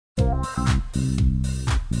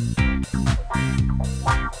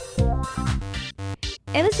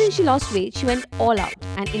Ever since she lost weight, she went all out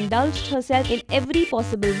and indulged herself in every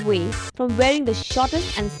possible way, from wearing the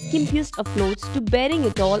shortest and skimpiest of clothes to bearing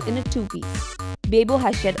it all in a two-piece. Bebo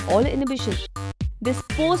has shed all inhibition. This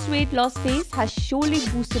post-weight loss phase has surely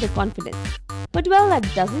boosted her confidence. But well, that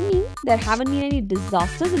doesn't mean there haven't been any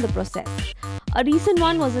disasters in the process. A recent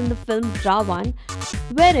one was in the film Drawan,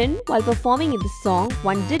 wherein, while performing in the song,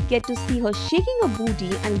 one did get to see her shaking her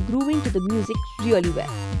booty and grooving to the music really well.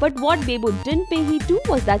 But what Bebo didn't pay heed to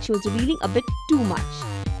was that she was revealing a bit too much.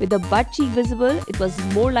 With the butt cheek visible, it was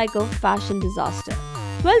more like a fashion disaster.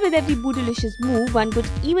 Well, with every bootylicious move, one could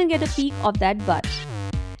even get a peek of that butt.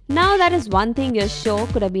 Now that is one thing you're sure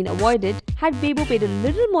could have been avoided had Bebo paid a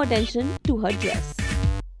little more attention to her dress.